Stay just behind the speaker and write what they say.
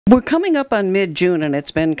We're coming up on mid-June and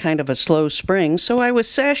it's been kind of a slow spring, so I was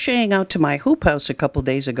sashaying out to my hoop house a couple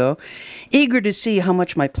days ago, eager to see how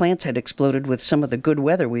much my plants had exploded with some of the good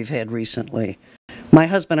weather we've had recently. My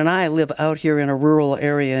husband and I live out here in a rural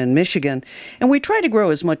area in Michigan, and we try to grow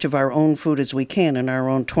as much of our own food as we can in our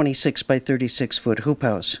own 26 by 36 foot hoop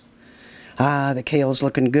house. The kale's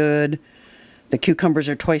looking good. The cucumbers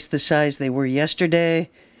are twice the size they were yesterday.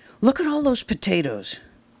 Look at all those potatoes.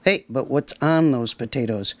 Hey, but what's on those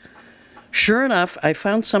potatoes? Sure enough, I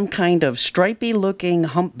found some kind of stripy-looking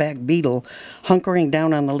humpback beetle hunkering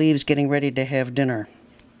down on the leaves getting ready to have dinner.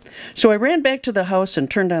 So I ran back to the house and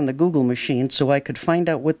turned on the Google machine so I could find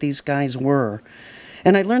out what these guys were.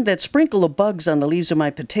 And I learned that sprinkle of bugs on the leaves of my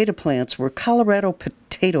potato plants were Colorado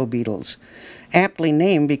Potato Beetles, aptly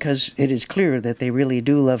named because it is clear that they really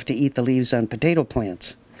do love to eat the leaves on potato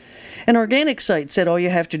plants. An organic site said all you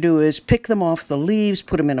have to do is pick them off the leaves,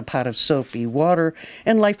 put them in a pot of soapy water,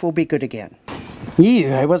 and life will be good again.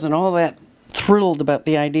 I wasn't all that thrilled about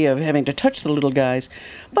the idea of having to touch the little guys,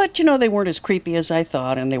 but you know, they weren't as creepy as I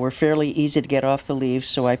thought, and they were fairly easy to get off the leaves,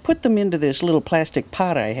 so I put them into this little plastic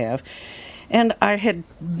pot I have, and I had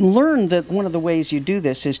learned that one of the ways you do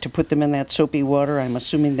this is to put them in that soapy water. I'm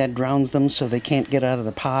assuming that drowns them so they can't get out of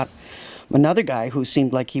the pot. Another guy who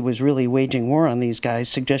seemed like he was really waging war on these guys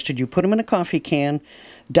suggested you put them in a coffee can,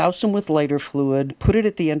 douse them with lighter fluid, put it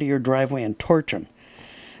at the end of your driveway, and torch them.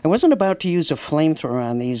 I wasn't about to use a flamethrower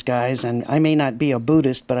on these guys, and I may not be a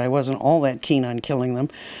Buddhist, but I wasn't all that keen on killing them.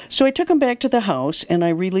 So I took them back to the house, and I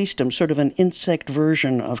released them, sort of an insect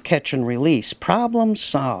version of catch and release. Problem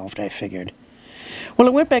solved, I figured. Well,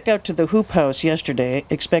 I went back out to the hoop house yesterday,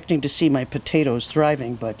 expecting to see my potatoes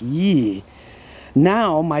thriving, but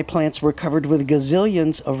now my plants were covered with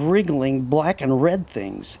gazillions of wriggling black and red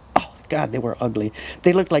things. Oh, God, they were ugly.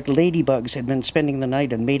 They looked like ladybugs had been spending the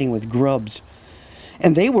night and mating with grubs.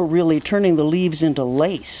 And they were really turning the leaves into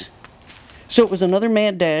lace. So it was another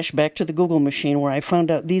mad dash back to the Google machine where I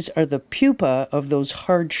found out these are the pupa of those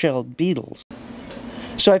hard-shelled beetles.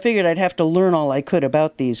 So I figured I'd have to learn all I could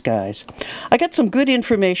about these guys. I got some good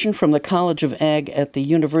information from the College of Ag at the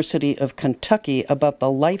University of Kentucky about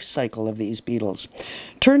the life cycle of these beetles.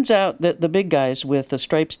 Turns out that the big guys with the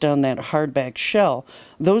stripes down that hardback shell,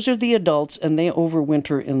 those are the adults and they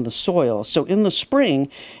overwinter in the soil. So in the spring,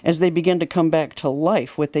 as they begin to come back to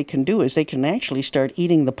life, what they can do is they can actually start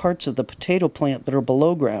eating the parts of the potato plant that are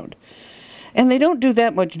below ground. And they don't do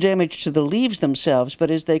that much damage to the leaves themselves,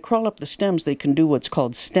 but as they crawl up the stems, they can do what's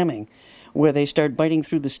called stemming, where they start biting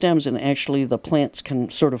through the stems and actually the plants can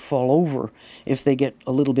sort of fall over if they get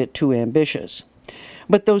a little bit too ambitious.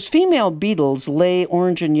 But those female beetles lay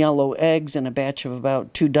orange and yellow eggs in a batch of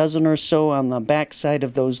about 2 dozen or so on the back side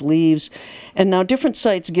of those leaves. And now different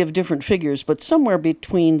sites give different figures, but somewhere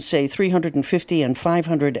between, say, 350 and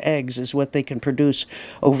 500 eggs is what they can produce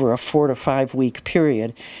over a 4 to 5 week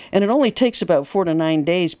period. And it only takes about 4 to 9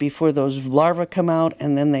 days before those larvae come out,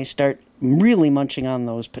 and then they start really munching on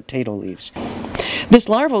those potato leaves. This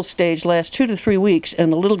larval stage lasts 2 to 3 weeks,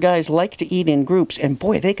 and the little guys like to eat in groups, and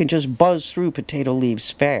boy, they can just buzz through potato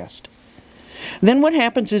leaves fast. Then what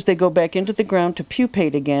happens is they go back into the ground to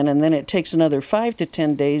pupate again, and then it takes another 5 to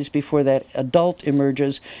 10 days before that adult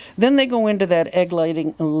emerges. Then they go into that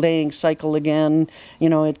egg-laying cycle again. You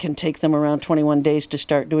know, it can take them around 21 days to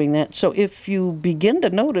start doing that. So if you begin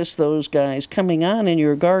to notice those guys coming on in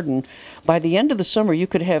your garden, by the end of the summer you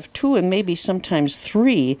could have 2 and maybe sometimes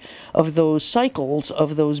 3 of those cycles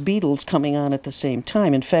of those beetles coming on at the same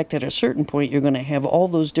time. In fact, at a certain point you're going to have all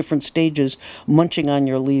those different stages munching on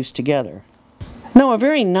your leaves together. Now, a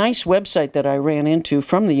very nice website that I ran into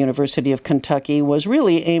from the University of Kentucky was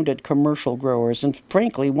really aimed at commercial growers. And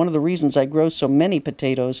frankly, one of the reasons I grow so many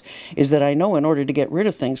potatoes is that I know in order to get rid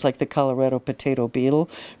of things like the Colorado Potato Beetle,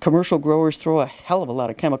 commercial growers throw a hell of a lot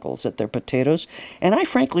of chemicals at their potatoes. And I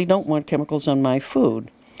frankly don't want chemicals on my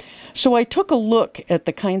food. So I took a look at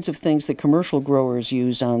the kinds of things that commercial growers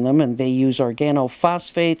use on them, and they use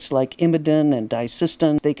organophosphates like imidin and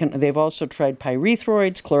dicystin. They've also tried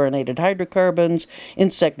pyrethroids, chlorinated hydrocarbons,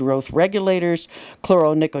 insect growth regulators,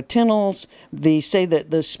 chloronicotinol. They say that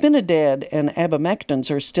the spinidad and abamectins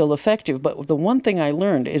are still effective, but the one thing I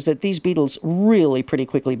learned is that these beetles really pretty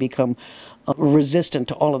quickly become resistant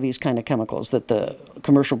to all of these kind of chemicals that the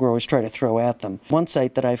commercial growers try to throw at them. One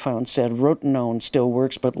site that I found said rotenone still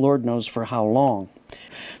works, but Lord knows for how long.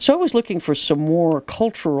 So I was looking for some more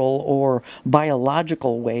cultural or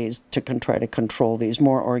biological ways to try to control these,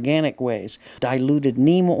 more organic ways. Diluted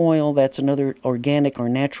neem oil, that's another organic or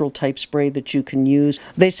natural type spray that you can use.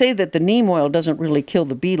 They say that the neem oil doesn't really kill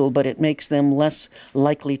the beetle, but it makes them less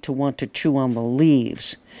likely to want to chew on the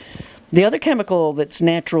leaves. The other chemical that's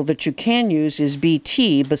natural that you can use is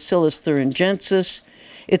BT, Bacillus thuringiensis.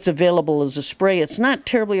 It's available as a spray. It's not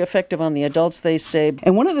terribly effective on the adults, they say.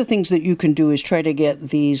 And one of the things that you can do is try to get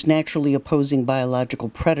these naturally opposing biological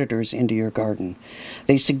predators into your garden.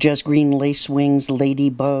 They suggest green lacewings,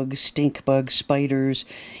 ladybugs, stink bugs, spiders,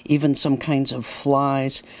 even some kinds of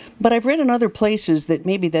flies. But I've read in other places that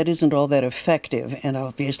maybe that isn't all that effective, and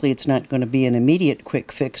obviously it's not going to be an immediate quick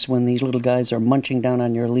fix when these little guys are munching down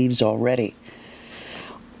on your leaves already.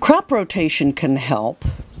 Crop rotation can help.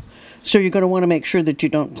 So you're going to want to make sure that you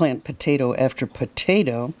don't plant potato after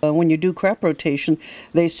potato. When you do crop rotation,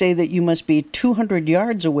 they say that you must be 200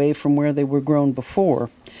 yards away from where they were grown before.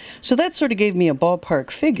 So that sort of gave me a ballpark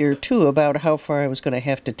figure, too, about how far I was going to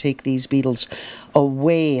have to take these beetles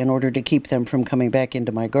away in order to keep them from coming back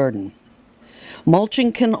into my garden.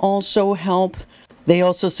 Mulching can also help. They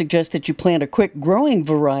also suggest that you plant a quick-growing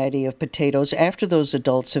variety of potatoes after those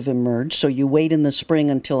adults have emerged, so you wait in the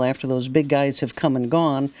spring until after those big guys have come and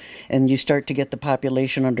gone, and you start to get the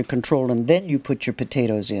population under control, and then you put your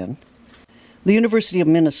potatoes in. The University of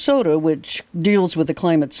Minnesota, which deals with a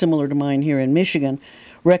climate similar to mine here in Michigan,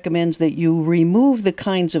 recommends that you remove the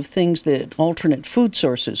kinds of things that alternate food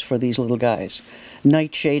sources for these little guys,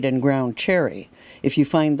 nightshade and ground cherry. If you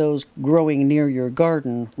find those growing near your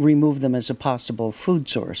garden, remove them as a possible food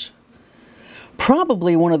source.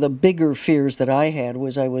 Probably one of the bigger fears that I had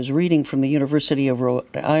was I was reading from the University of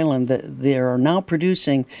Rhode Island that they are now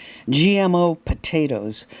producing GMO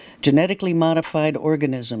potatoes. Genetically modified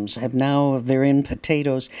organisms they're in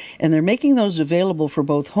potatoes, and they're making those available for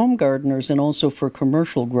both home gardeners and also for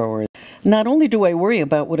commercial growers. Not only do I worry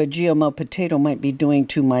about what a GMO potato might be doing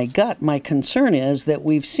to my gut, my concern is that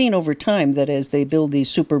we've seen over time that as they build these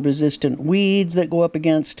super resistant weeds that go up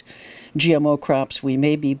against GMO crops, we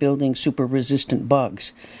may be building super resistant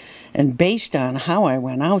bugs. And based on how I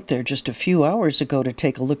went out there just a few hours ago to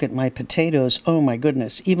take a look at my potatoes, oh my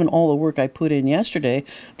goodness, even all the work I put in yesterday,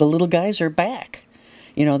 the little guys are back.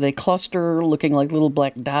 You know, they cluster looking like little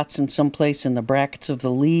black dots in some place in the brackets of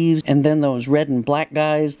the leaves. And then those red and black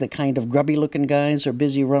guys, the kind of grubby-looking guys, are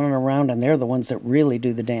busy running around, and they're the ones that really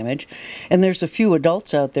do the damage. And there's a few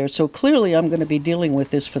adults out there, so clearly I'm going to be dealing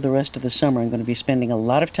with this for the rest of the summer. I'm going to be spending a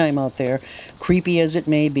lot of time out there, creepy as it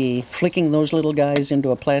may be, flicking those little guys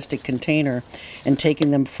into a plastic container and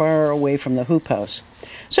taking them far away from the hoop house.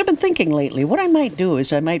 So I've been thinking lately, what I might do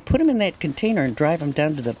is I might put them in that container and drive them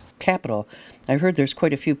down to the Capitol. I heard there's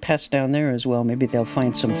quite a few pests down there as well. Maybe they'll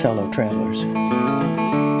find some fellow travelers.